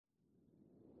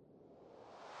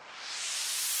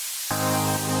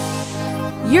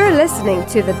You're listening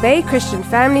to the Bay Christian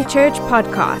Family Church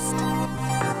podcast.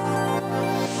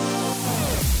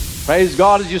 Praise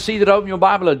God. As you see that, open your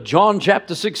Bible at John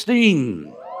chapter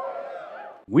 16.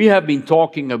 We have been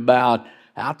talking about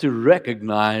how to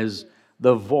recognize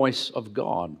the voice of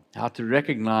God. How to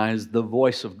recognize the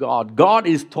voice of God. God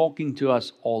is talking to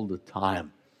us all the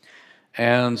time.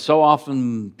 And so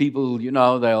often people,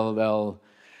 they'll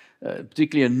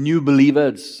particularly a new believer,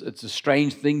 it's a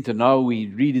strange thing to know. We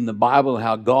read in the Bible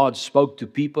how God spoke to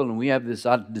people, and we have this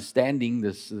understanding,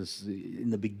 this in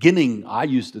the beginning, I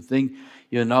used to think,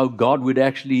 God would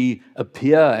actually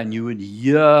appear and you would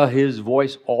hear His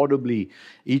voice audibly.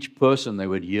 Each person, they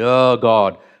would hear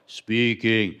God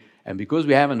speaking. And because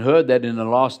we haven't heard that in the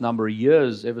last number of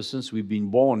years, ever since we've been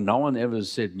born, no one ever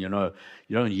said, you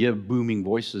don't hear booming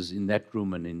voices in that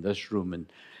room and in this room. And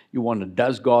you wonder,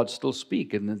 does God still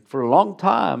speak? And for a long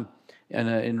time,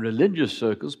 in religious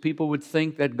circles, people would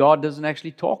think that God doesn't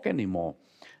actually talk anymore.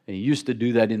 And He used to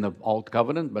do that in the Old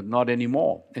Covenant, but not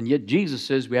anymore. And yet Jesus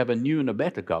says we have a new and a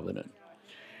better covenant.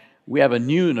 We have a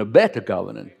new and a better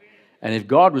covenant. And if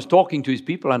God was talking to His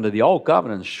people under the Old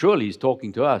Covenant, surely He's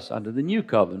talking to us under the New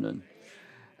Covenant.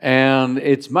 And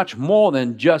it's much more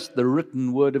than just the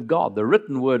written Word of God. The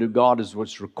written Word of God is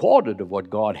what's recorded of what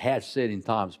God has said in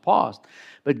times past.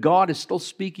 But God is still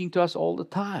speaking to us all the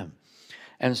time.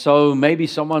 And so maybe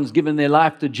someone's given their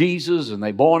life to Jesus and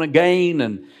they're born again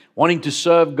and wanting to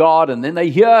serve God. And then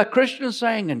they hear Christians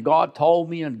saying, and God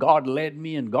told me and God led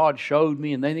me and God showed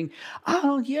me. And they think, I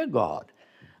don't hear God.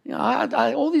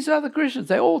 All these other Christians,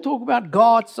 they all talk about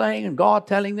God saying and God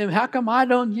telling them. How come I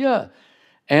don't hear?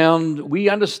 And we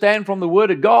understand from the Word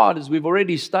of God, as we've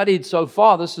already studied so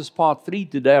far, this is part 3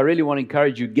 today. I really want to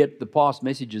encourage you to get the past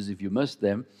messages if you missed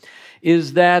them,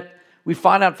 is that we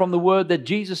find out from the Word that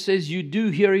Jesus says you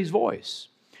do hear His voice,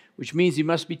 which means He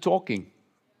must be talking.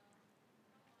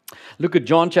 Look at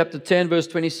John chapter 10, verse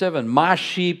 27. My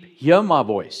sheep hear my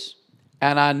voice,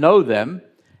 and I know them,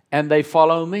 and they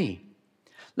follow me.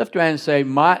 Lift your hand and say,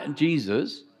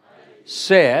 Jesus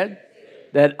said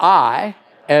that I,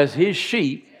 as His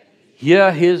sheep,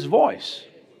 hear His voice.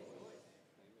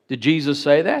 Did Jesus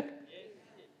say that?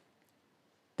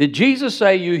 Did Jesus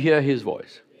say you hear His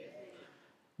voice?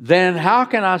 Then how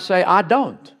can I say I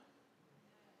don't?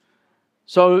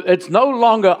 So it's no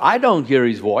longer I don't hear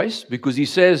His voice, because He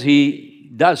says He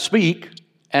does speak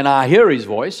and I hear His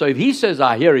voice. So if He says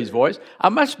I hear His voice, I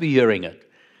must be hearing it.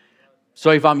 So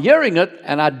if I'm hearing it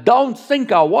and I don't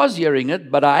think I was hearing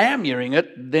it, but I am hearing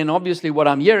it, then obviously what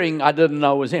I'm hearing I didn't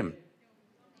know was Him.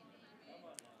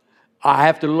 I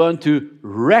have to learn to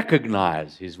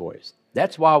recognize His voice.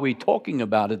 That's why we're talking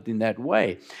about it in that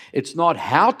way. It's not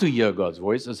how to hear God's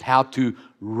voice, it's how to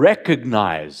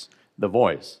recognize the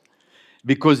voice.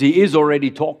 Because He is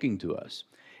already talking to us.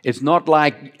 It's not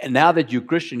like now that you're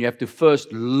Christian, you have to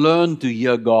first learn to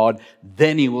hear God,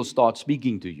 then He will start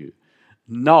speaking to you.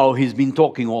 No, He's been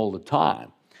talking all the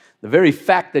time. The very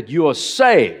fact that you are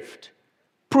saved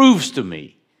proves to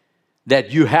me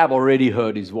that you have already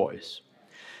heard His voice.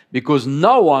 Because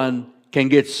no one can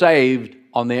get saved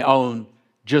on their own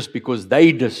just because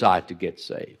they decide to get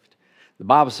saved. The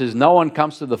Bible says no one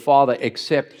comes to the Father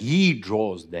except He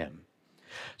draws them.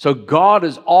 So God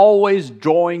is always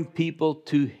drawing people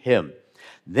to Him.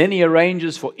 Then He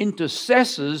arranges for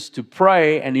intercessors to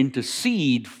pray and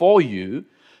intercede for you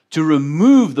to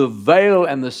remove the veil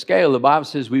and the scale. The Bible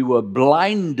says we were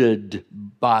blinded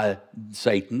by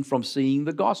Satan from seeing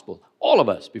the gospel. All of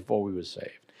us before we were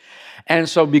saved. And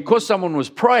so because someone was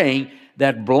praying,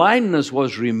 that blindness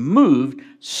was removed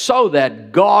so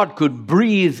that God could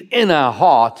breathe in our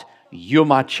heart, you're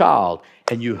my child.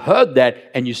 And you heard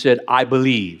that and you said, I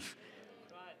believe.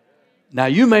 Now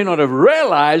you may not have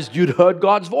realized you'd heard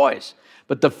God's voice.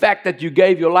 But the fact that you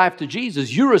gave your life to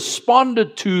Jesus, you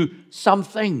responded to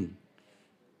something.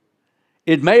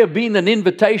 It may have been an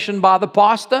invitation by the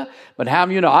pastor, but how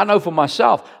many I know for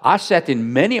myself, I sat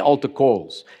in many altar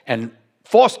calls and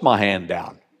forced my hand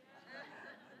down.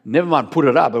 Never mind put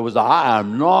it up. It was, I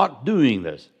am not doing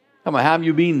this. Come on, how have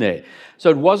you been there? So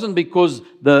it wasn't because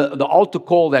the altar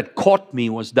call that caught me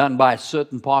was done by a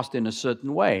certain pastor in a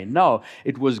certain way. No,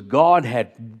 it was God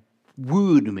had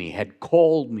wooed me, had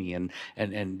called me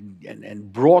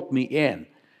and brought me in.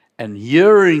 And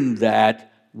hearing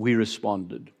that, we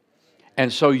responded.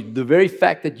 And so the very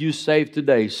fact that you saved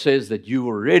today says that you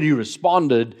already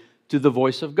responded to the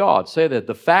voice of God. Say that.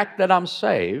 The fact that I'm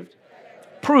saved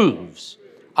proves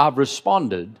I've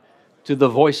responded to the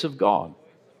voice of God.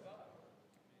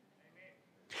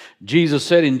 Jesus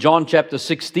said in John chapter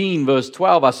 16, verse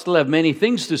 12, I still have many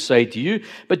things to say to you,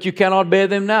 but you cannot bear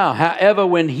them now. However,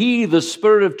 when He, the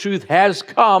Spirit of truth, has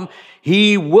come,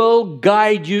 He will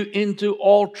guide you into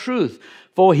all truth.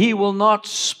 For He will not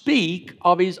speak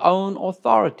of His own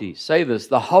authority. Say this,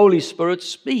 the Holy Spirit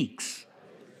speaks.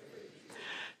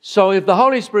 So if the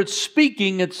Holy Spirit's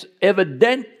speaking, it's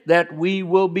evident that we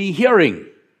will be hearing.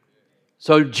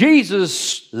 So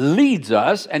Jesus leads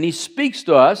us and He speaks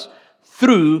to us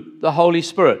through the Holy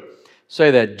Spirit. Say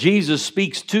that, Jesus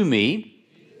speaks to me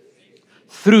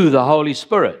through the Holy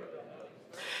Spirit.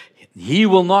 He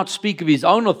will not speak of His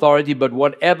own authority, but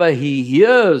whatever He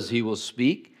hears, He will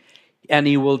speak, and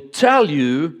He will tell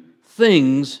you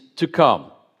things to come.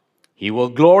 He will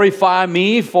glorify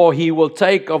me, for He will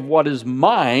take of what is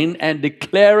mine and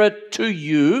declare it to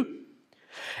you.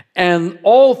 And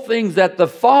all things that the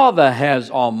Father has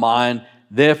are mine.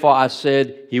 Therefore I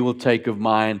said, He will take of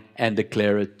mine and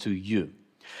declare it to you.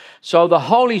 So the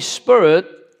Holy Spirit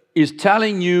is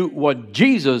telling you what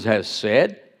Jesus has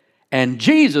said, and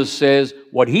Jesus says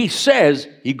what He says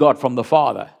He got from the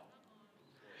Father.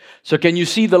 So can you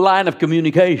see the line of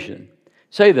communication?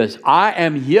 Say this, I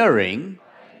am hearing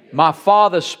my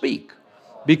Father speak,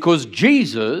 because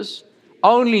Jesus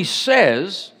only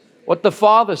says what the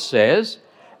Father says,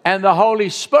 and the Holy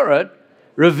Spirit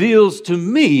reveals to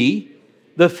me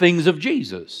the things of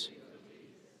Jesus.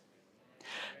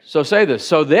 So say this,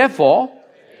 so therefore,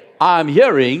 I'm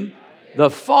hearing the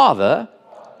Father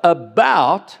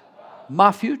about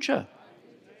my future.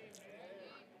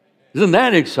 Isn't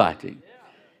that exciting?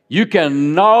 You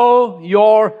can know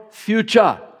your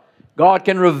future. God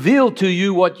can reveal to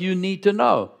you what you need to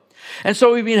know. And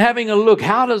so we've been having a look,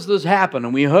 how does this happen?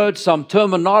 And we heard some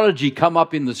terminology come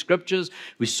up in the Scriptures.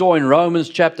 We saw in Romans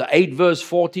chapter 8, verse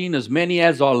 14, as many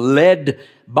as are led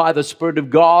by the Spirit of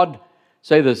God.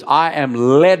 Say this, I am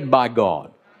led by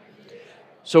God.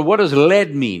 So what does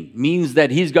led mean? It means that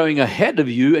He's going ahead of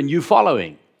you and you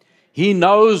following. He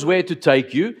knows where to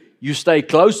take you. You stay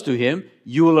close to Him.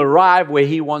 You will arrive where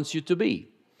He wants you to be.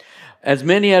 As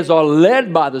many as are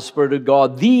led by the Spirit of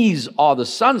God, these are the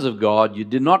sons of God. You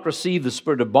did not receive the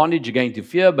spirit of bondage again to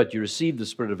fear, but you received the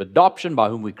spirit of adoption, by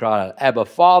whom we cry out, Abba,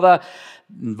 Father.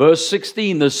 In verse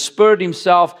 16, the Spirit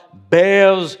Himself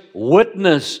bears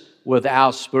witness with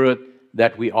our spirit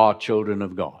that we are children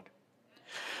of God.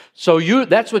 So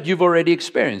that's what you've already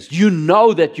experienced. You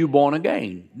know that you're born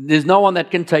again. There's no one that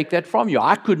can take that from you.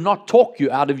 I could not talk you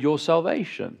out of your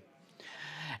salvation.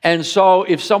 And so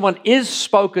if someone is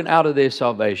spoken out of their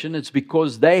salvation, it's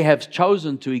because they have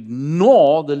chosen to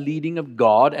ignore the leading of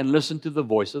God and listen to the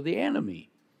voice of the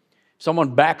enemy. If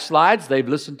someone backslides, they've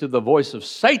listened to the voice of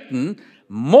Satan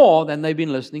more than they've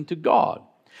been listening to God.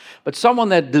 But someone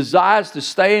that desires to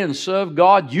stay and serve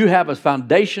God, you have a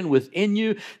foundation within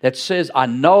you that says, I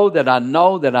know that I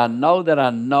know that I know that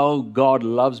I know God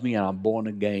loves me and I'm born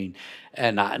again.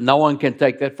 And no one can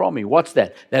take that from me. What's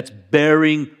that? That's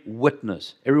bearing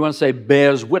witness. Everyone say,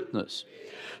 bears witness.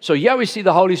 So yeah, we see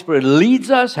the Holy Spirit leads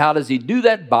us. How does He do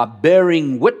that? By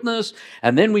bearing witness.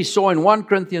 And then we saw in 1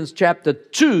 Corinthians chapter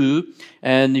 2,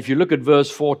 and if you look at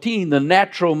verse 14, the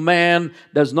natural man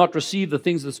does not receive the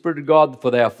things of the Spirit of God,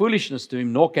 for they are foolishness to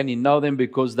him, nor can he know them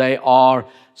because they are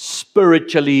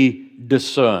spiritually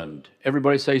discerned.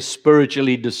 Everybody say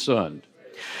spiritually discerned.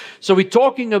 So we're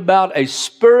talking about a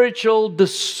spiritual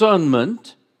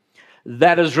discernment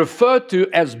that is referred to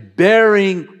as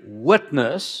bearing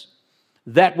witness,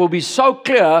 that will be so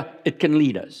clear it can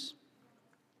lead us.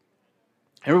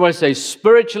 Everybody say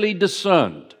spiritually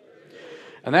discerned.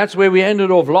 And that's where we ended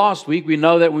off last week. We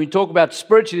know that when we talk about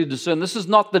spiritually discerned, this is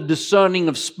not the discerning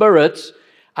of spirits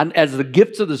and as the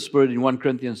gifts of the Spirit in 1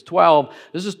 Corinthians 12.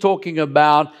 This is talking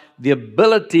about the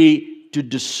ability to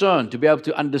discern, to be able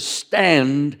to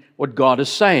understand what God is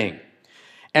saying.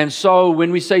 And so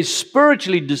when we say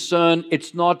spiritually discern,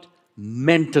 it's not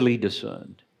mentally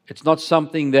discerned. It's not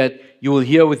something that you will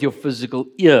hear with your physical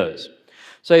ears.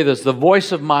 Say this, the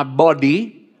voice of my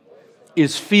body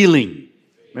is feeling.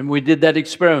 Remember we did that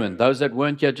experiment. Those that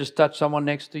weren't here, just touch someone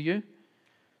next to you.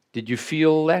 Did you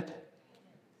feel that?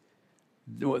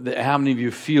 How many of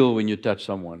you feel when you touch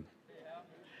someone?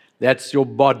 That's your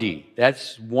body.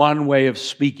 That's one way of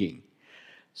speaking.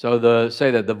 So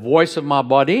say that the voice of my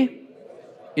body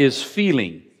is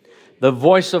feeling. The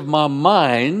voice of my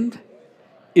mind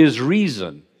is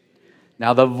reason.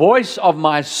 Now the voice of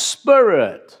my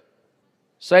spirit,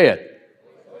 say it.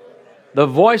 The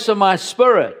voice of my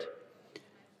spirit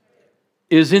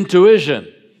is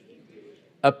intuition,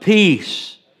 a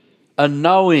peace, a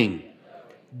knowing,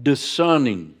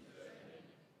 discerning.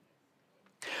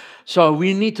 So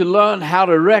we need to learn how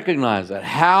to recognize that.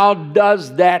 How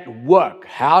does that work?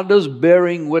 How does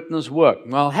bearing witness work?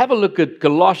 Well, have a look at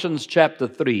Colossians chapter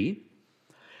 3.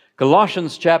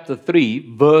 Colossians chapter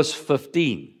 3, verse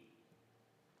 15.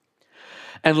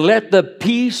 And let the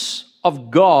peace of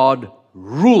God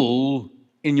rule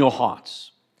in your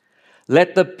hearts.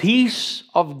 Let the peace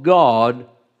of God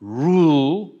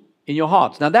rule in your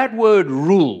hearts. Now that word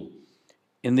rule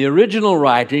in the original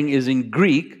writing is in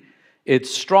Greek.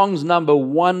 It's Strong's number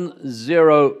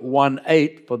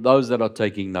 1018 for those that are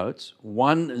taking notes.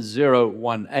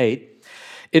 1018.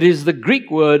 It is the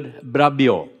Greek word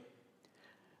brabio.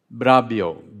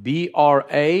 Brabio.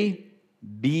 B-R-A-B-E-U-O.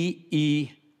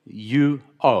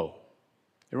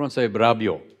 Everyone say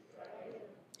brabio.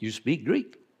 You speak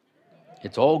Greek.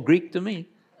 It's all Greek to me.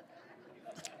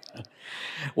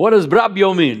 What does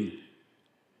brabio mean?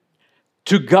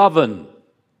 To govern.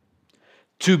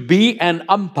 To be an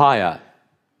umpire,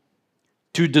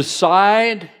 to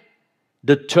decide,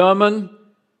 determine,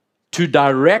 to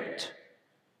direct,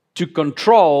 to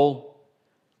control,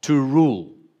 to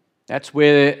rule. That's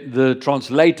where the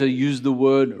translator used the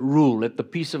word rule. Let the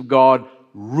peace of God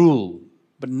rule.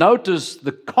 But notice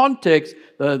the context,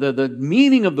 the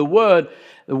meaning of the word,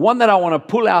 the one that I want to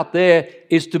pull out there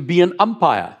is to be an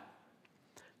umpire.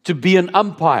 To be an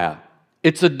umpire.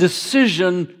 It's a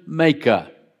decision maker.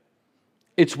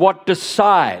 It's what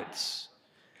decides.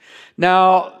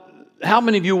 Now, how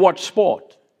many of you watch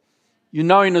sport? You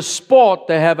know, in a sport,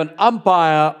 they have an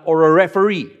umpire or a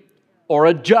referee or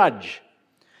a judge.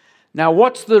 Now,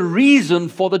 what's the reason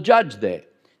for the judge there?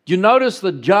 Do you notice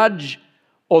the judge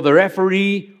or the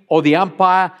referee or the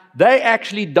umpire, they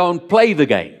actually don't play the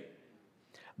game,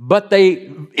 but they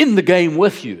in the game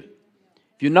with you.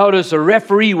 If you notice, a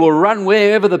referee will run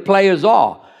wherever the players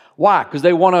are. Why? Because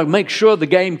they want to make sure the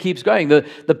game keeps going.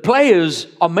 The players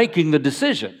are making the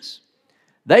decisions.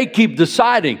 They keep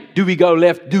deciding, do we go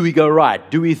left, do we go right?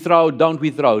 Do we throw, don't we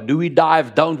throw? Do we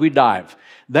dive, don't we dive?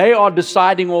 They are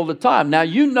deciding all the time. Now,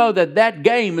 you know that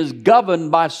game is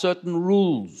governed by certain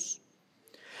rules.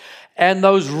 And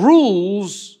those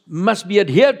rules must be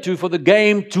adhered to for the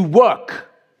game to work.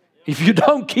 If you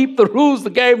don't keep the rules, the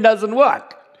game doesn't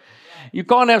work. You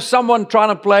can't have someone trying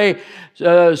to play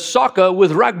soccer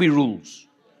with rugby rules.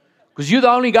 Because you're the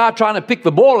only guy trying to pick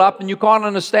the ball up and you can't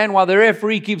understand why the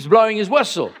referee keeps blowing his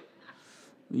whistle.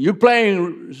 You're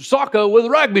playing soccer with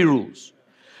rugby rules.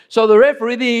 So the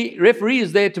referee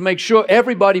is there to make sure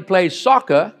everybody plays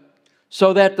soccer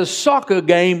so that the soccer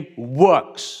game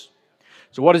works.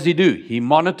 So what does he do? He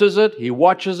monitors it, he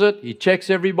watches it, he checks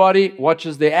everybody,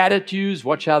 watches their attitudes,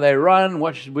 watch how they run,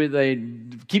 watch where they're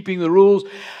keeping the rules.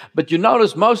 But you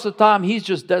notice most of the time he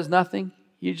just does nothing.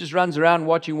 He just runs around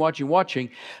watching.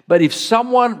 But if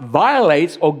someone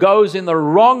violates or goes in the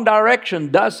wrong direction,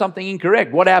 does something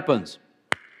incorrect, what happens?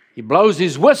 He blows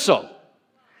his whistle.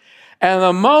 And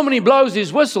the moment he blows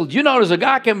his whistle, you notice a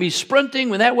guy can be sprinting.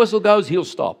 When that whistle goes, he'll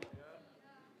stop.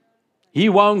 He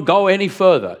won't go any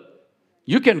further.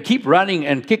 You can keep running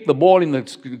and kick the ball in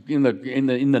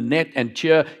the net and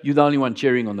cheer. You're the only one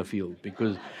cheering on the field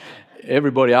because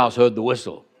everybody else heard the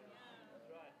whistle.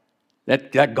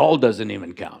 That goal doesn't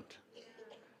even count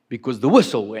because the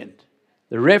whistle went.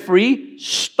 The referee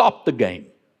stopped the game.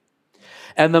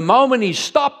 And the moment he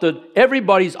stopped it,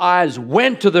 everybody's eyes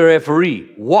went to the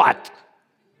referee. What?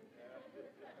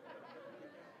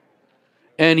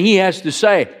 And he has to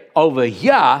say, over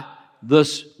here,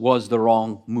 this was the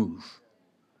wrong move.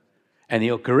 And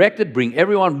he'll correct it, bring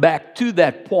everyone back to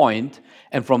that point,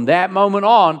 and from that moment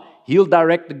on, he'll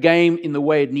direct the game in the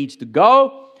way it needs to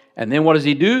go. And then what does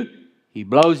he do? He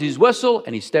blows his whistle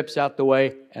and he steps out the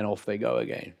way and off they go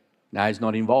again. Now he's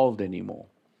not involved anymore.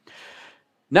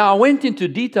 Now I went into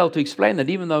detail to explain that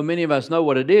even though many of us know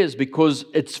what it is, because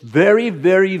it's very,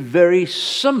 very, very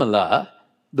similar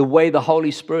the way the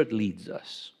Holy Spirit leads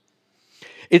us.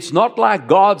 It's not like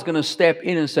God's going to step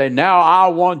in and say, now I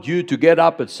want you to get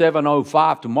up at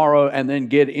 7:05 tomorrow and then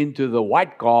get into the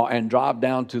white car and drive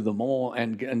down to the mall.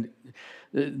 And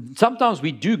sometimes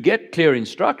we do get clear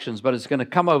instructions, but it's going to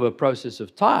come over a process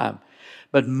of time.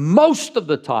 But most of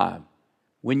the time,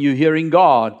 when you're hearing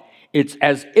God, it's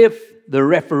as if the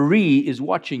referee is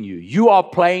watching you. You are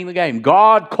playing the game.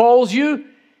 God calls you,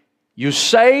 you're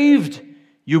saved,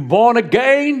 you're born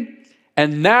again,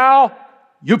 and now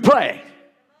you play.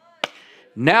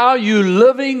 Now you're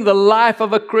living the life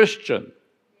of a Christian.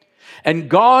 And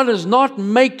God is not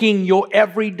making your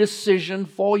every decision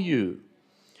for you.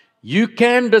 You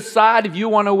can decide if you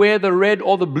want to wear the red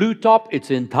or the blue top.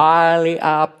 It's entirely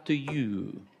up to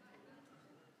you.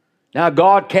 Now,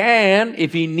 God can,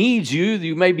 if He needs you.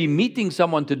 You may be meeting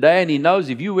someone today and He knows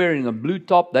if you're wearing a blue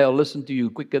top, they'll listen to you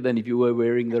quicker than if you were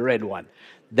wearing the red one.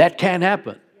 That can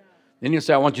happen. Then He'll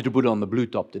say, I want you to put on the blue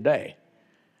top today.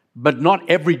 But not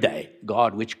every day.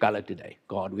 God, which color today?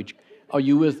 God, which... Are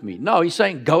you with me? No, He's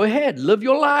saying, go ahead, live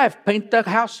your life. Paint the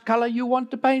house color you want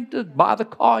to paint it. Buy the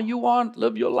car you want.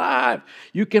 Live your life.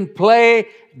 You can play.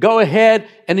 Go ahead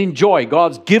and enjoy.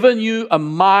 God's given you a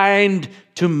mind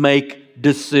to make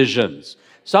decisions.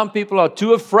 Some people are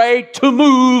too afraid to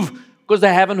move because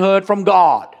they haven't heard from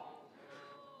God.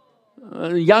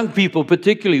 Young people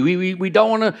particularly, we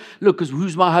don't want to look, because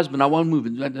who's my husband? I won't move.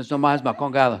 That's not my husband. I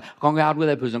can't go out with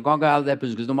that person. I can't go out with that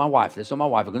person because they're my wife. That's not my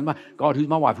wife. God, who's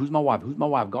my wife? Who's my wife? Who's my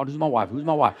wife? God, who's my wife? Who's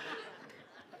my wife?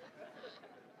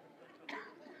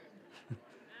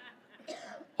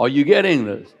 Are you getting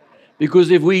this?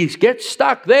 Because if we get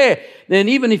stuck there, then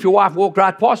even if your wife walked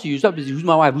right past you, you stop to say, who's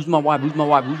my wife? Who's my wife? Who's my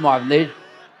wife? Who's my wife? And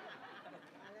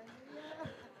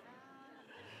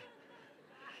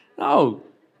no.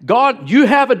 God, you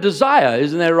have a desire,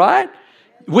 isn't that right?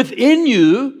 Within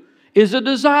you is a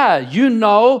desire. You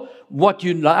know what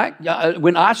you like.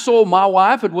 When I saw my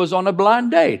wife, it was on a blind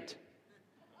date.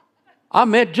 I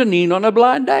met Janine on a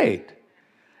blind date.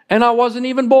 And I wasn't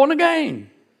even born again.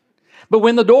 But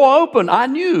when the door opened, I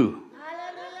knew.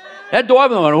 That door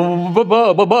opened,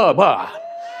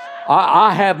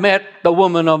 I have met the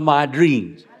woman of my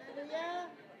dreams.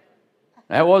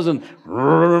 That wasn't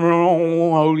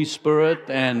Holy Spirit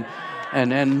and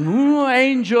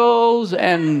angels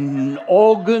and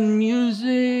organ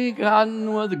music.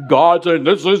 And God said,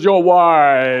 this is your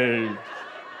wife.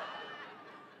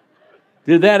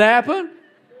 Did that happen?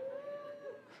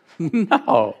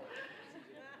 No.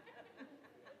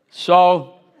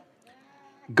 So,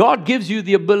 God gives you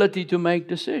the ability to make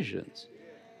decisions.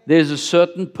 There's a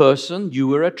certain person you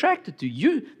were attracted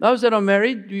to. Those that are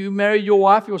married, you married your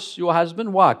wife, your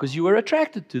husband. Why? Because you were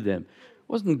attracted to them.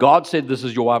 Wasn't God said this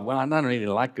is your wife? Well, I don't really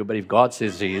like her, but if God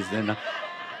says He is, then...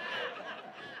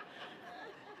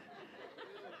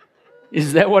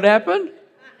 Is that what happened?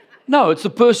 No, it's the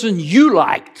person you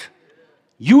liked.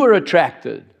 You were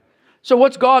attracted. So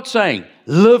what's God saying?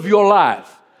 Live your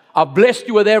life. I've blessed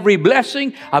you with every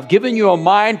blessing. I've given you a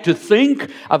mind to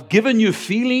think. I've given you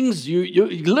feelings. You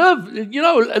live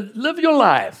your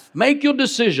life. Make your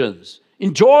decisions.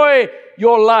 Enjoy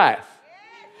your life.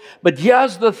 But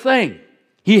here's the thing.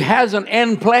 He has an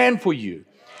end plan for you.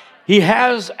 He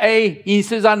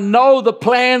says, I know the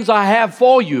plans I have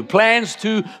for you. Plans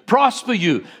to prosper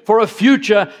you for a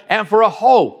future and for a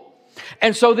hope.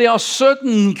 And so there are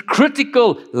certain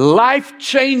critical,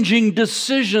 life-changing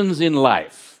decisions in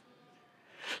life.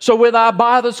 So whether I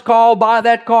buy this car or buy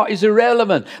that car is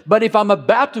irrelevant. But if I'm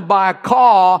about to buy a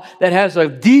car that has a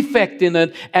defect in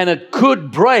it and it could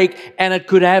break and it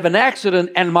could have an accident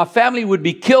and my family would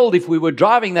be killed if we were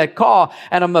driving that car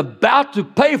and I'm about to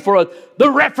pay for it,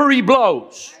 the referee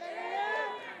blows.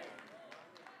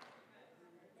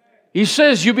 He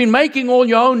says, you've been making all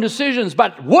your own decisions,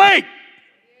 but wait,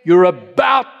 you're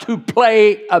about to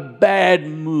play a bad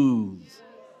move.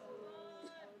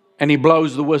 And he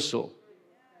blows the whistle.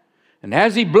 And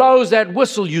as he blows that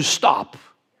whistle, you stop.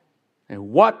 And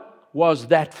what was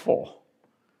that for?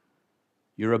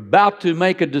 You're about to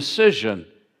make a decision,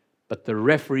 but the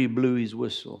referee blew his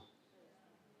whistle.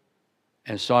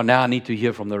 And so now I need to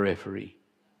hear from the referee.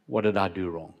 What did I do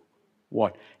wrong?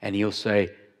 What? And he'll say,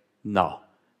 no,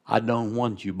 I don't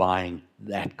want you buying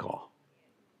that car.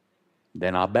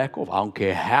 Then I'll back off. I don't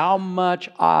care how much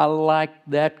I like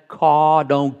that car. I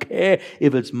don't care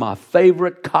if it's my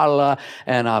favorite color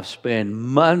and I've spent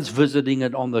months visiting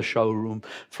it on the showroom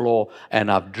floor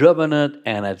and I've driven it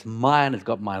and it's mine. It's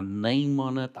got my name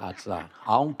on it. I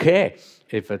don't care.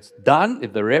 If it's done,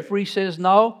 if the referee says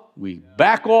no, we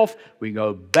back off. We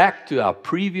go back to our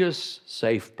previous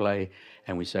safe play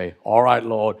and we say, all right,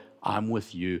 Lord, I'm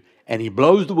with you. And He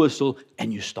blows the whistle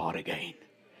and you start again.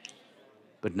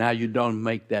 But now you don't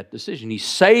make that decision. He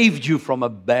saved you from a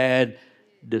bad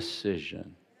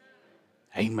decision.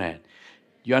 Amen.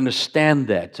 You understand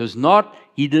that? So it's not,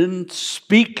 He didn't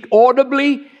speak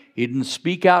audibly. He didn't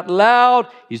speak out loud.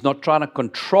 He's not trying to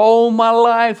control my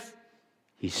life.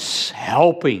 He's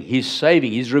helping. He's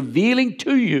saving. He's revealing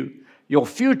to you your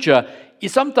future.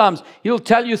 Sometimes He'll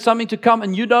tell you something to come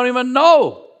and you don't even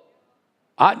know.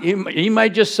 He may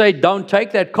just say, don't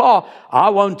take that car.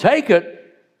 I won't take it.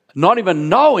 Not even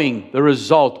knowing the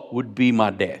result would be my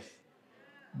death.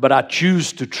 But I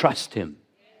choose to trust Him.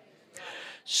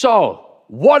 So,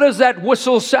 what does that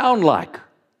whistle sound like?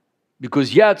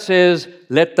 Because here it says,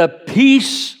 let the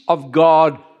peace of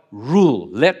God rule.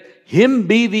 Let Him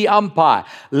be the umpire.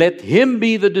 Let Him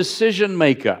be the decision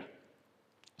maker.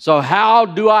 So how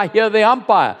do I hear the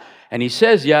umpire? And he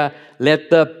says, yeah, let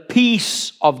the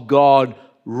peace of God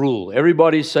rule.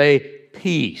 Everybody say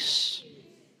peace.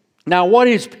 Now, what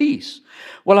is peace?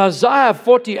 Well, Isaiah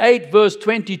 48 verse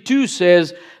 22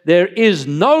 says, there is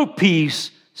no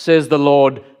peace, says the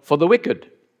Lord, for the wicked.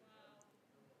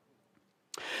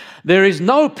 There is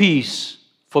no peace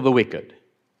for the wicked.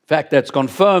 In fact, that's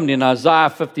confirmed in Isaiah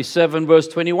 57 verse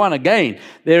 21. Again,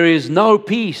 there is no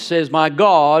peace, says my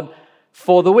God,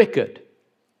 for the wicked.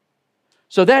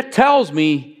 So that tells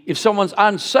me if someone's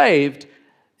unsaved,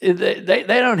 they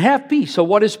don't have peace. So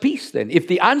what is peace then? If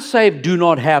the unsaved do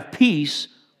not have peace,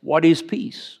 what is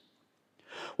peace?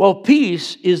 Well,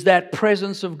 peace is that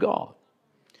presence of God.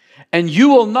 And you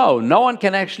will know, no one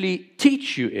can actually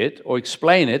teach you it or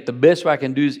explain it. The best way I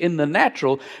can do is in the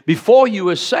natural. Before you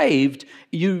were saved,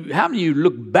 how many of you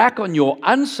look back on your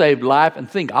unsaved life and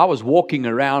think, I was walking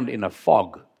around in a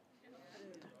fog?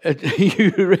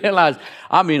 You realize,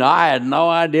 I had no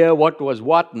idea what was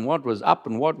what and what was up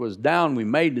and what was down. We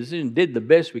made decisions, did the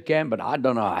best we can, but I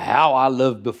don't know how I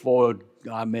lived before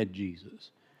I met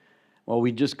Jesus. Well,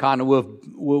 we just kind of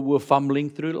were fumbling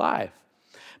through life.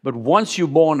 But once you're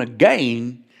born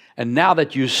again, and now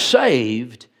that you're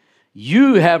saved,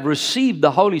 you have received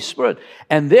the Holy Spirit,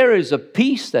 and there is a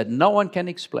peace that no one can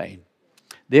explain.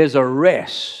 There's a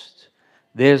rest.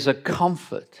 There's a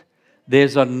comfort.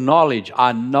 There's a knowledge.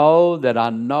 I know that I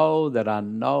know that I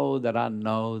know that I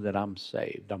know that I'm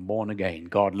saved. I'm born again.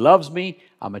 God loves me.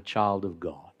 I'm a child of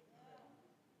God.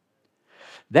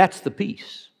 That's the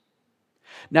peace.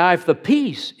 Now, if the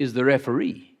peace is the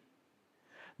referee,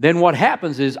 then what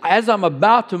happens is, as I'm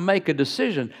about to make a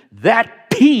decision, that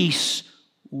peace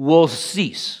will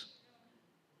cease.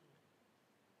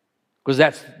 Because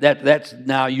that's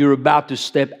now you're about to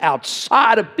step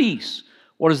outside of peace.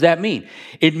 What does that mean?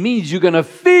 It means you're going to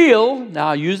feel, now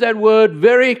I use that word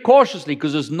very cautiously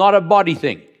because it's not a body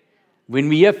thing. When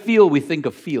we hear feel, we think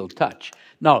of feel, touch.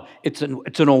 No, it's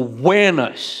an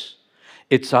awareness.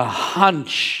 It's a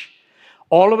hunch.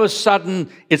 All of a sudden,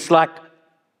 it's like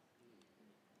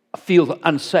I feel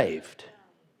unsaved.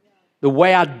 The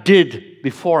way I did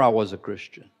before I was a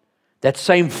Christian. That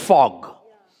same fog.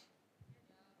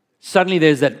 Suddenly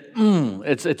there's that,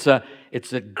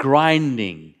 it's a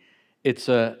grinding. It's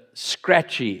a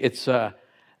scratchy.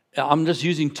 I'm just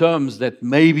using terms that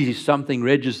maybe something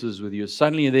registers with you.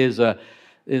 Suddenly there's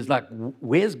like,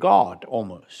 where's God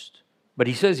almost? But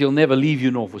He says He'll never leave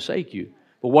you nor forsake you.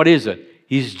 But what is it?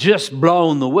 He's just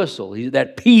blown the whistle.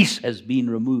 That peace has been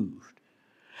removed.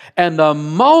 And the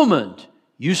moment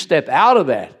you step out of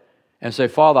that and say,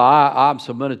 Father, I'm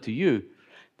submitted to you,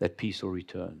 that peace will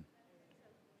return.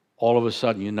 All of a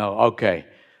sudden you know, okay,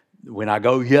 when I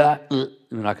go here,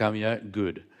 when I come here,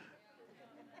 good.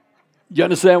 You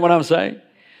understand what I'm saying?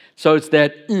 So it's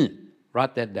that,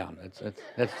 write that down.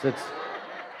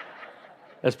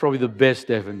 That's probably the best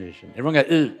definition. Everyone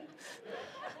go,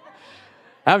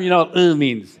 How do you know what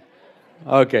means?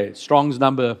 Okay, Strong's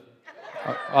number.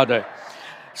 I don't.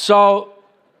 So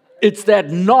it's that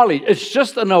knowledge. It's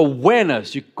just an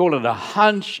awareness. You call it a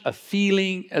hunch, a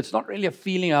feeling. It's not really a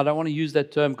feeling. I don't want to use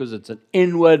that term because it's an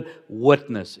inward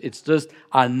witness. It's just,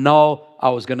 I know I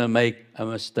was going to make a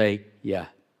mistake. Yeah.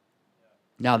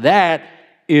 Now that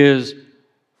is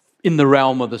in the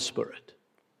realm of the Spirit.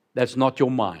 That's not your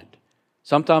mind.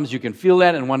 Sometimes you can feel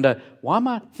that and wonder, why am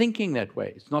I thinking that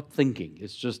way? It's not thinking.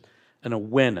 It's just an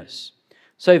awareness.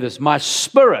 Say this, my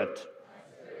spirit,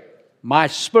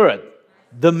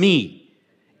 the me,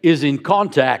 is in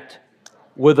contact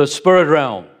with the spirit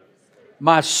realm.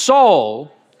 My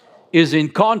soul is in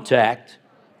contact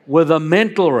with the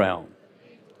mental realm,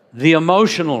 the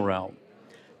emotional realm.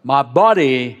 My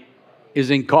body is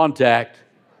in contact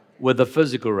with the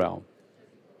physical realm.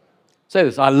 Say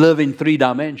this, I live in 3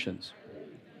 dimensions.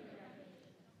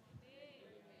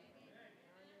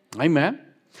 Amen.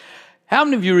 How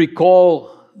many of you recall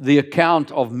the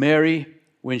account of Mary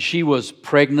when she was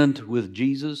pregnant with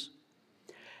Jesus?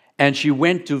 And she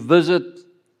went to visit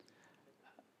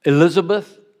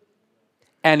Elizabeth.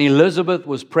 And Elizabeth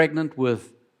was pregnant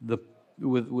with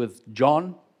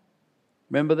John.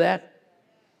 Remember that?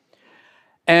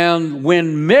 And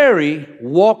when Mary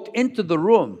walked into the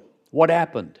room, what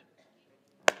happened?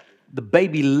 The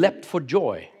baby leapt for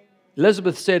joy.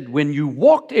 Elizabeth said, when you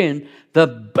walked in, the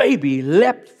baby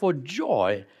leapt for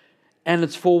joy, and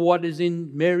it's for what is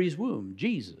in Mary's womb,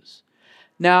 Jesus.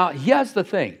 Now, here's the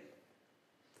thing.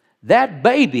 That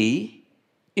baby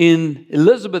in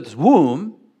Elizabeth's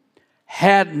womb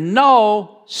had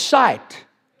no sight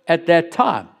at that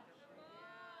time.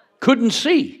 Couldn't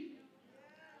see.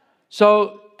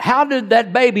 So how did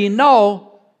that baby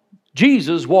know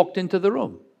Jesus walked into the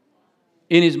room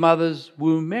in his mother's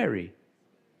womb, Mary?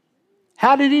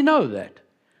 How did he know that?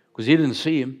 Because he didn't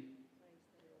see him.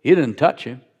 He didn't touch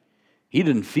him. He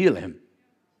didn't feel him.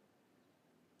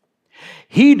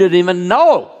 He didn't even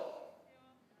know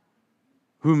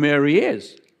who Mary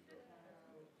is.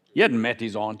 He hadn't met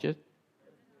his aunt yet.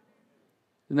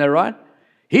 Isn't that right?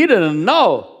 He didn't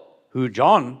know who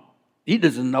John, he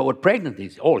doesn't know what pregnant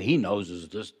is. All he knows is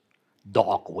this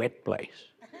dark, wet place.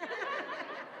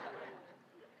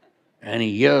 And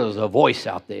he hears a voice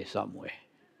out there somewhere.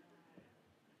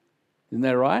 Isn't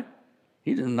that right?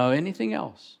 He didn't know anything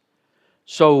else.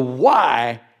 So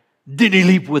why did he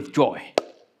leap with joy?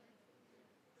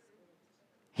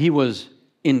 He was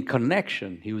in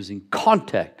connection. He was in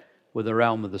contact with the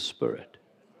realm of the Spirit.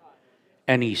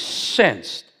 And he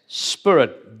sensed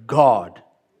Spirit God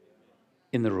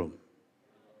in the room.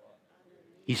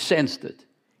 He sensed it.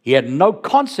 He had no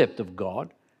concept of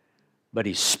God, but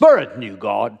his spirit knew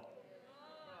God.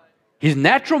 His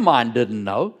natural mind didn't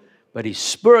know, but his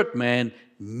spirit man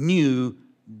knew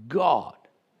God.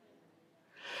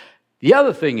 The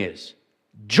other thing is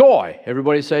joy.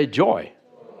 Everybody say joy.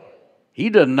 He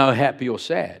didn't know happy or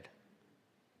sad.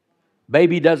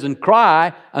 Baby doesn't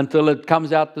cry until it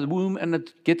comes out the womb and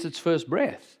it gets its first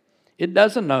breath. It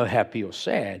doesn't know happy or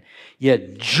sad.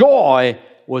 Yet joy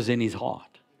was in his heart.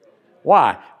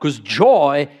 Why? Because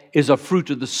joy is a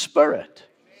fruit of the Spirit.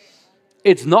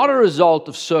 It's not a result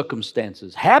of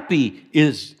circumstances. Happy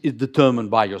is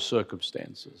determined by your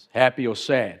circumstances, happy or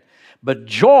sad. But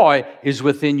joy is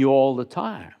within you all the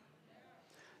time.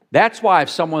 That's why if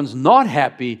someone's not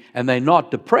happy and they're not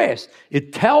depressed,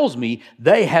 it tells me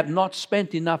they have not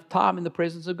spent enough time in the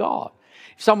presence of God.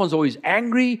 If someone's always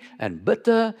angry and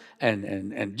bitter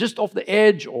and just off the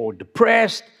edge or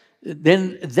depressed,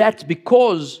 then that's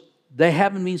because they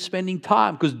haven't been spending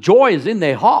time, because joy is in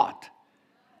their heart.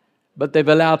 But they've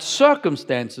allowed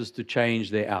circumstances to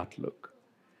change their outlook.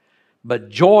 But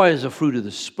joy is a fruit of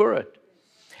the Spirit.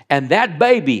 And that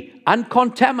baby,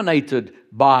 uncontaminated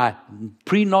by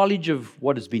pre-knowledge of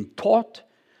what has been taught,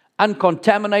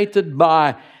 uncontaminated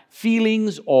by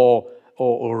feelings or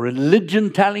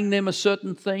religion telling them a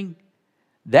certain thing,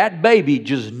 that baby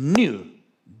just knew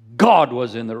God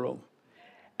was in the room.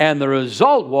 And the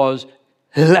result was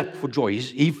he leapt for joy.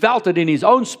 He felt it in his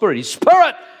own spirit. His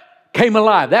spirit came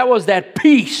alive. That was that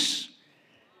peace.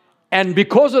 And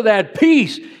because of that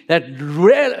peace,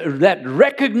 that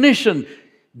recognition,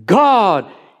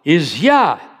 God is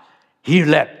here, he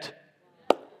leapt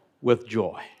with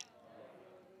joy. Are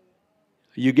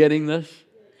you getting this?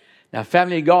 Now,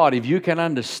 family of God, if you can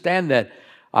understand that,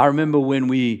 I remember when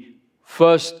we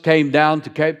first came down to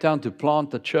Cape Town to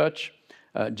plant the church,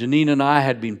 Janine and I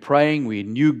had been praying. We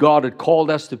knew God had called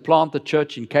us to plant the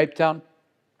church in Cape Town.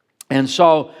 And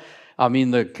so, I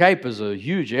mean, the Cape is a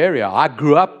huge area. I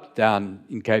grew up down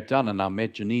in Cape Town, and I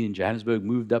met Janine in Johannesburg,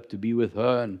 moved up to be with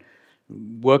her, and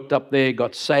worked up there,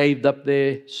 got saved up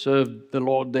there, served the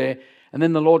Lord there. And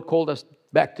then the Lord called us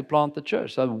back to plant the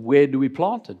church. So where do we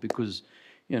plant it? Because,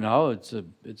 you know,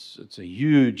 it's a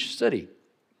huge city.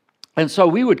 And so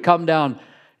we would come down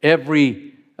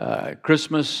every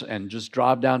Christmas and just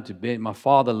drive down to bed. My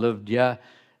father lived here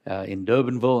in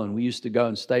Durbanville, and we used to go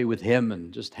and stay with him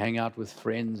and just hang out with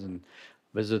friends and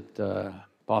visit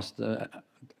Pastor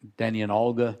Danny and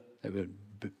Olga. They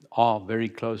are very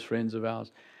close friends of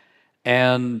ours.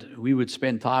 And we would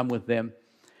spend time with them.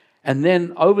 And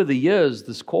then over the years,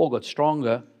 this call got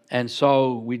stronger. And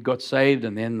so we got saved,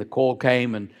 and then the call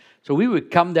came. And so we would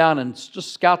come down and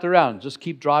just scout around, just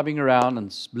keep driving around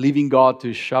and believing God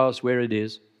to show us where it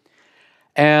is.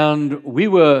 And we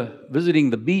were visiting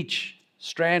the beach,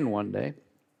 Strand, one day,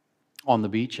 on the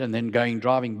beach, and then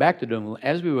driving back to Durbanville.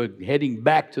 As we were heading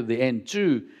back to the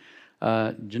N2,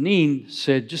 Janine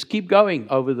said, just keep going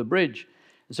over the bridge.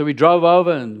 And so we drove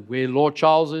over, and where Lord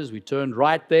Charles is, we turned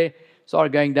right there,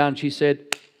 started going down. She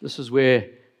said, this is where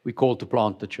we called to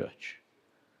plant the church.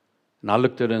 And I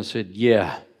looked at her and said,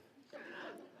 yeah,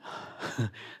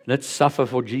 let's suffer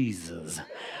for Jesus.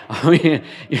 I mean,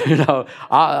 you know,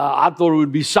 I thought it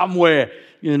would be somewhere,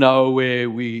 you know, where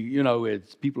where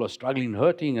people are struggling,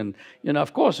 hurting, and, you know,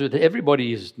 of course,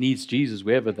 everybody needs Jesus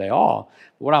wherever they are.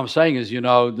 What I'm saying is, you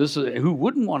know, this is, who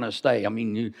wouldn't want to stay? I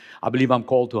mean, I believe I'm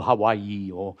called to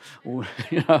Hawaii, or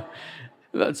you know.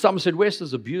 Some said West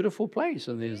is a beautiful place,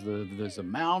 and there's the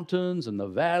mountains and the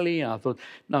valley. And I thought,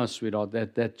 no, sweetheart,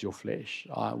 that's your flesh.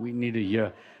 We need to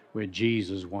hear where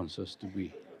Jesus wants us to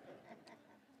be.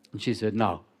 And she said,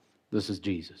 no, this is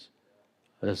Jesus.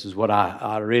 This is what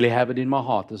I really have it in my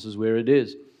heart. This is where it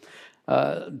is.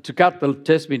 To cut the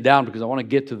testimony down, because I want to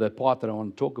get to the part that I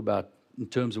want to talk about in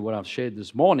terms of what I've shared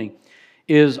this morning,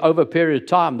 is over a period of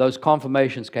time, those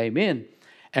confirmations came in,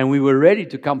 and we were ready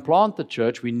to come plant the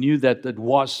church. We knew that it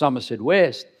was Somerset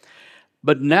West,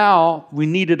 but now we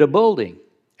needed a building.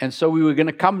 And so we were going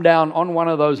to come down on one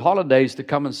of those holidays to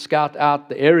come and scout out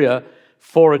the area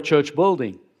for a church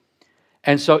building.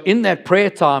 And so in that prayer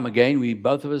time again,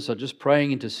 both of us are just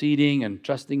praying, interceding, and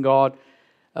trusting God.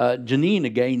 Janine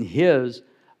again hears,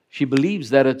 she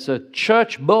believes that it's a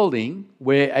church building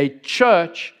where a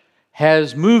church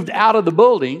has moved out of the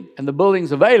building and the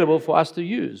building's available for us to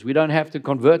use. We don't have to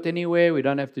convert anywhere. We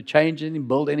don't have to change anything,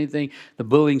 build anything. The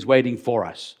building's waiting for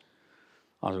us.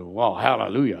 I said, well,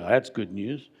 hallelujah, that's good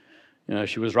news.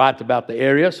 She was right about the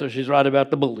area, so she's right about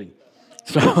the building.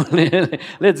 So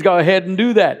let's go ahead and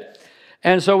do that.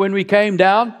 And so when we came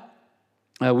down,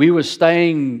 we were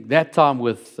staying that time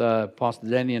with Pastor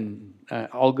Danny and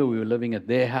Olga. We were living at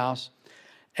their house.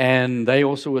 And they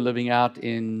also were living out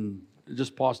in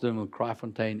just past the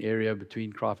Kraaifontein area,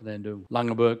 between Kraaifontein and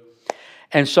Langeberg.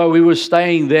 And so we were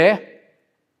staying there.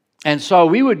 And so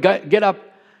we would get up,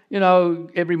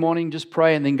 every morning, just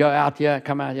pray, and then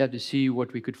come out here to see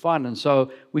what we could find. And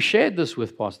so we shared this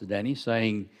with Pastor Danny,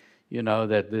 saying,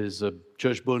 that there's a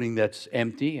church building that's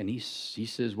empty. And he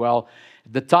says, well,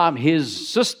 at the time, his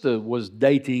sister was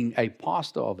dating a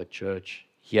pastor of a church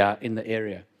here in the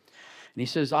area. And he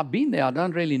says, I've been there. I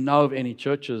don't really know of any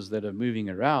churches that are moving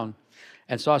around.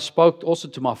 And so I spoke also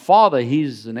to my father.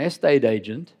 He's an estate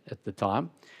agent at the time.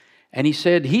 And he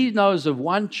said he knows of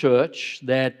one church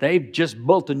that they've just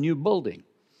built a new building.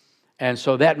 And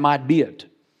so that might be it.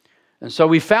 And so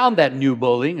we found that new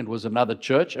building. It was another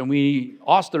church. And we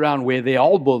asked around where their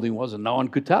old building was, and no one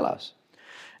could tell us.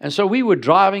 And so we were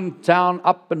driving town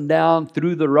up and down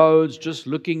through the roads, just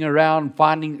looking around,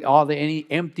 finding, are there any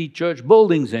empty church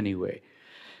buildings anywhere?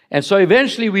 And so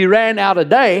eventually we ran out of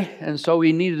day, and so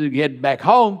we needed to get back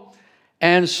home.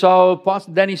 And so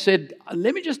Pastor Danny said,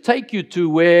 let me just take you to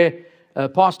where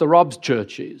Pastor Rob's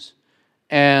church is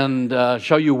and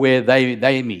show you where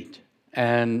they meet.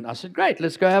 And I said, great,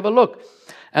 let's go have a look.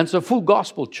 And it's a Full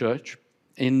Gospel Church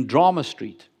in Drama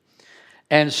Street.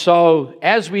 And so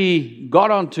as we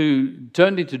turned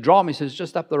into Drama, he says,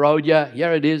 just up the road,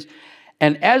 here it is.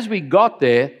 And as we got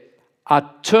there, I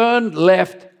turned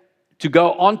left to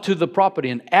go onto the property.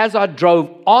 And as I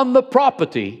drove on the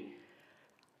property,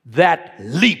 that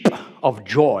leap of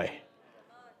joy,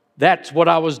 that's what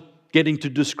I was getting to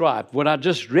describe. What I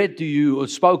just read to you or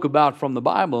spoke about from the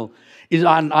Bible is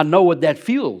I know what that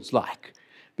feels like.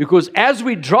 Because as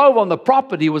we drove on the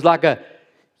property, it was like a,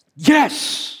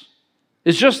 yes!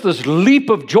 It's just this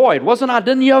leap of joy. It wasn't, I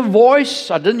didn't hear a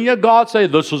voice. I didn't hear God say,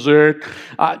 this is it.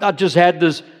 I just had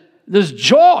this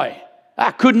joy.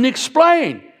 I couldn't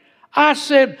explain. I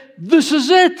said, this is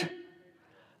it.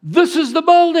 This is the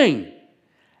building.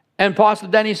 And Pastor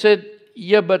Danny said,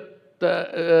 yeah, but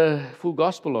Full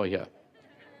Gospel are here.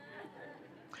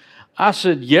 I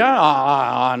said, yeah,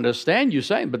 I understand you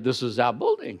saying, but this is our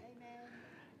building.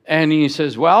 And he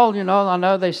says, well, I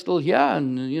know they're still here,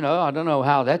 and, I don't know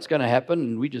how that's going to happen.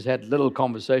 And we just had a little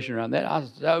conversation around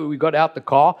that. We got out the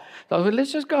car. So I said,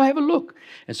 let's just go have a look.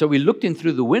 And so we looked in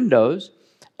through the windows,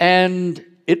 and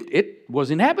it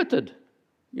was inhabited.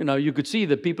 You could see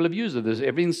that people have used it.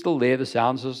 Everything's still there, the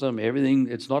sound system, everything.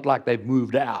 It's not like they've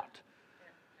moved out.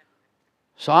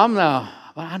 So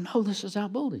but I know this is our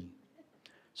building.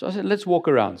 So I said, let's walk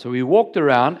around. So we walked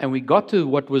around, and we got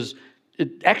to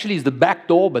it actually is the back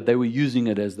door, but they were using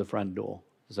it as the front door.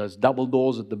 So it's double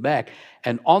doors at the back.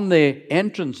 And on their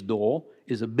entrance door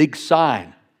is a big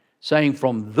sign saying,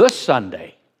 from this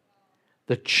Sunday,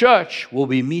 the church will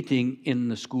be meeting in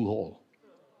the school hall.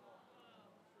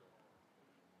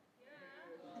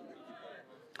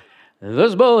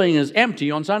 This building is empty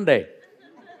on Sunday.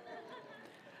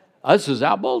 This is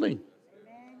our building.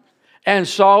 And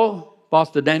so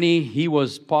Pastor Danny, he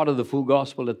was part of the Full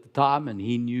Gospel at the time, and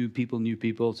he knew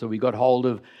people. So we got hold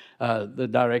of the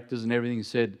directors and everything.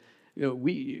 Said,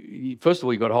 first of all,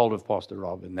 we got hold of Pastor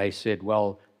Rob, and they said,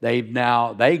 well, they're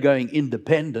going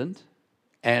independent.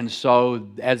 And so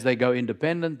as they go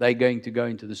independent, they're going to go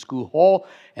into the school hall.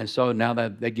 And so now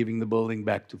they're giving the building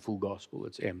back to Full Gospel.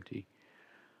 It's empty.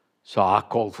 So I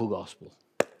called Full Gospel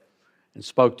and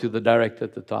spoke to the director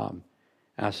at the time.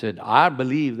 And I said, I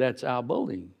believe that's our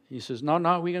building. He says, no,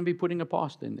 we're going to be putting a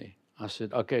pastor in there. I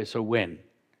said, okay, so when?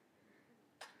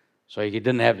 So he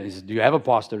didn't have it. He said, do you have a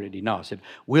pastor ready? No. I said,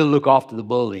 we'll look after the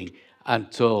building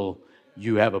until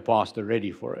you have a pastor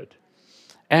ready for it.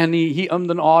 And he and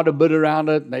ahhed a bit around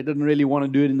it. They didn't really want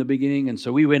to do it in the beginning. And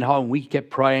so we went home. We kept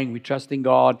praying. We trusting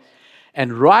God.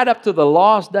 And right up to the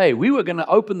last day, we were going to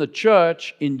open the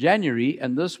church in January,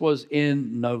 and this was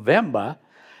in November.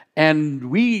 And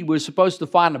we were supposed to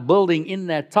find a building in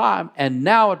that time, and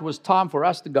now it was time for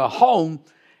us to go home,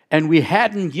 and we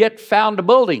hadn't yet found a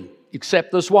building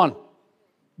except this one.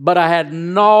 But I had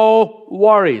no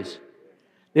worries.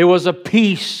 There was a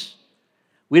peace.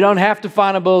 We don't have to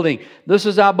find a building. This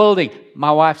is our building.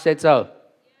 My wife said so.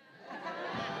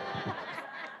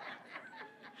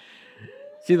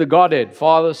 See the Godhead,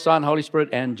 Father, Son, Holy Spirit,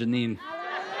 and Janine.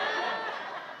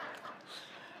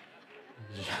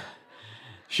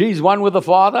 She's one with the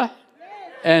Father,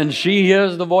 and she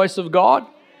hears the voice of God.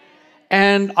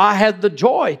 And I had the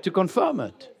joy to confirm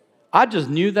it. I just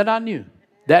knew that I knew.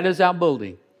 That is our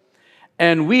building.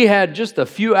 And we had just a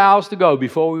few hours to go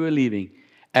before we were leaving.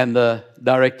 And the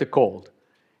director called.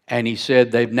 And he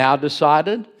said, they've now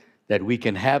decided that we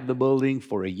can have the building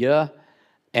for a year.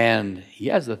 And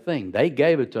here's the thing. They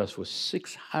gave it to us for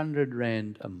 600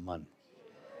 Rand a month.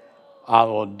 I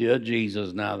thought, dear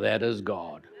Jesus, now that is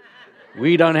God.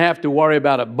 We don't have to worry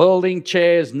about a building,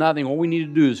 chairs, nothing. All we need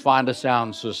to do is find a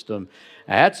sound system.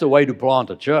 And that's the way to plant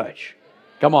a church.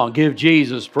 Come on, give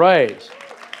Jesus praise.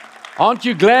 Aren't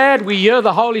you glad we hear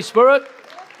the Holy Spirit?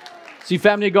 See,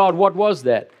 family of God, what was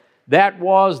that? That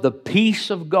was the peace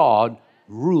of God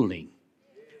ruling.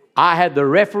 I had the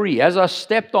referee. As I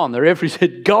stepped on, the referee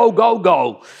said, go, go,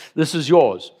 go. This is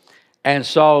yours. And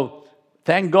so,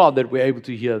 thank God that we're able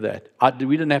to hear that.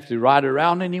 We didn't have to ride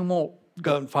around anymore,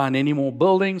 go and find any more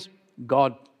buildings.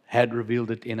 God had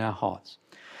revealed it in our hearts.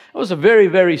 It was a very,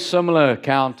 very similar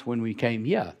account when we came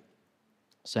here.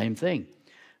 Same thing.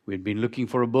 We'd been looking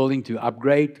for a building to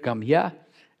upgrade, to come here.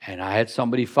 And I had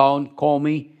somebody call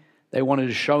me. They wanted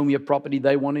to show me a property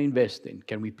they want to invest in.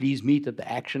 Can we please meet at the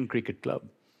Action Cricket Club?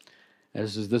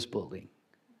 This is this building.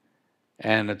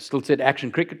 And it still said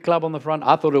Action Cricket Club on the front.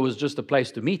 I thought it was just a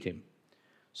place to meet him.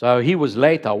 So he was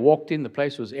late. I walked in. The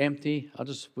place was empty. I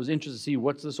just was interested to see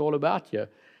what's this all about here.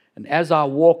 And as I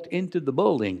walked into the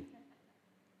building,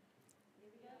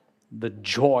 the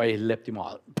joy leapt in my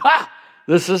heart. Pah!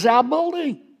 This is our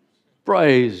building.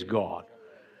 Praise God.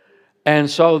 And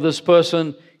so this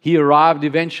person, he arrived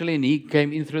eventually, and he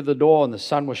came in through the door, and the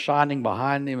sun was shining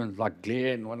behind him, and like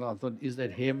glare. And I thought, is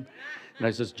that him? And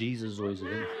I said, Jesus, or is it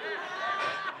him?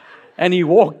 And he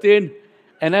walked in,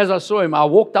 and as I saw him, I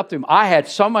walked up to him. I had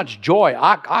so much joy.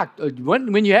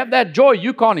 When you have that joy,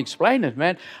 you can't explain it,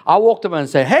 man. I walked up and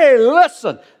said, hey,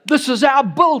 listen, this is our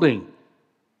building.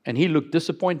 And he looked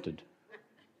disappointed.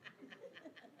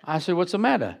 I said, what's the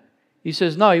matter? He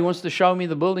says, no, he wants to show me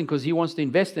the building because he wants to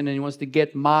invest in it and he wants to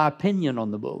get my opinion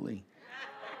on the building.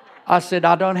 I said,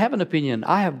 I don't have an opinion.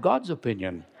 I have God's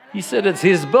opinion. He said, it's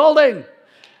his building.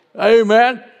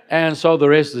 Amen. And so the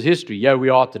rest is history. Here we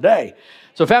are today.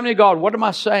 So family of God, what am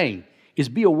I saying? Is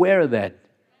be aware of that.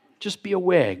 Just be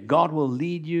aware. God will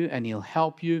lead you and he'll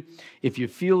help you. If you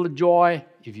feel the joy,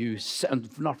 if you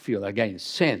not feel, again,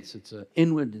 sense, it's an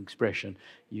inward expression.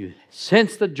 You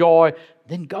sense the joy,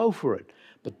 then go for it.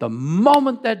 But the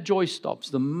moment that joy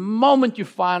stops, the moment you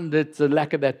find that the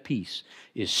lack of that peace,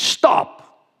 is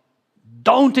stop.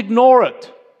 Don't ignore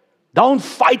it. Don't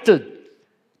fight it.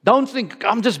 Don't think,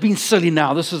 I'm just being silly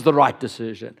now. This is the right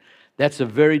decision. That's a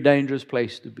very dangerous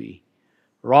place to be.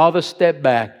 Rather step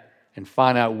back and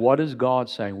find out what is God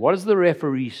saying. What is the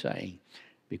referee saying?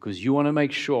 Because you want to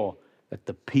make sure that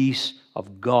the peace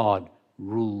of God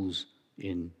rules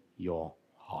in your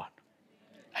heart.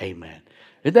 Amen.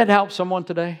 Did that help someone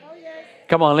today? Oh, yes.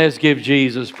 Come on, let's give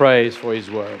Jesus praise for his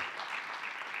word.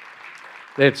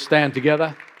 Let's stand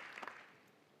together.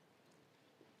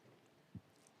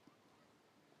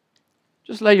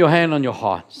 Just lay your hand on your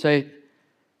heart. Say,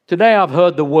 today I've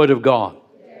heard the word of God.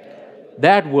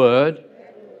 That word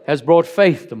has brought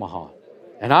faith to my heart.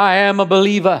 And I am a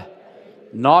believer,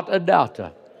 not a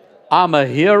doubter. I'm a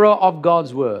hearer of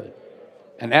God's word.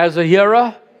 And as a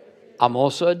hearer, I'm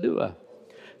also a doer.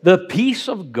 The peace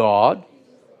of God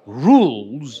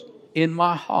rules in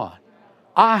my heart.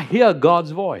 I hear God's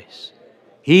voice.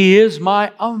 He is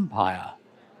my umpire.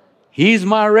 He's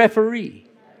my referee.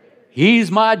 He's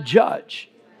my judge.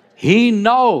 He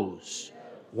knows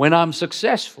when I'm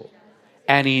successful.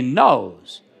 And He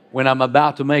knows when I'm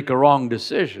about to make a wrong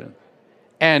decision.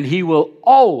 And He will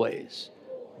always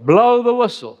blow the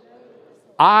whistle.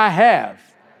 I have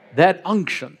that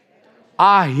unction.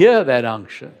 I hear that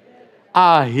unction.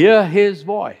 I hear His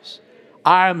voice.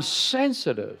 I am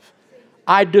sensitive.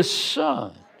 I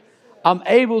discern. I'm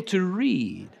able to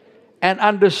read and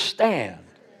understand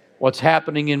what's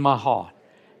happening in my heart.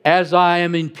 As I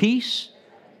am in peace,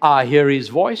 I hear His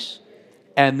voice,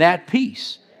 and that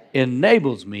peace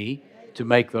enables me to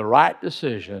make the right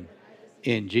decision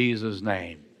in Jesus'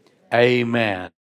 name. Amen.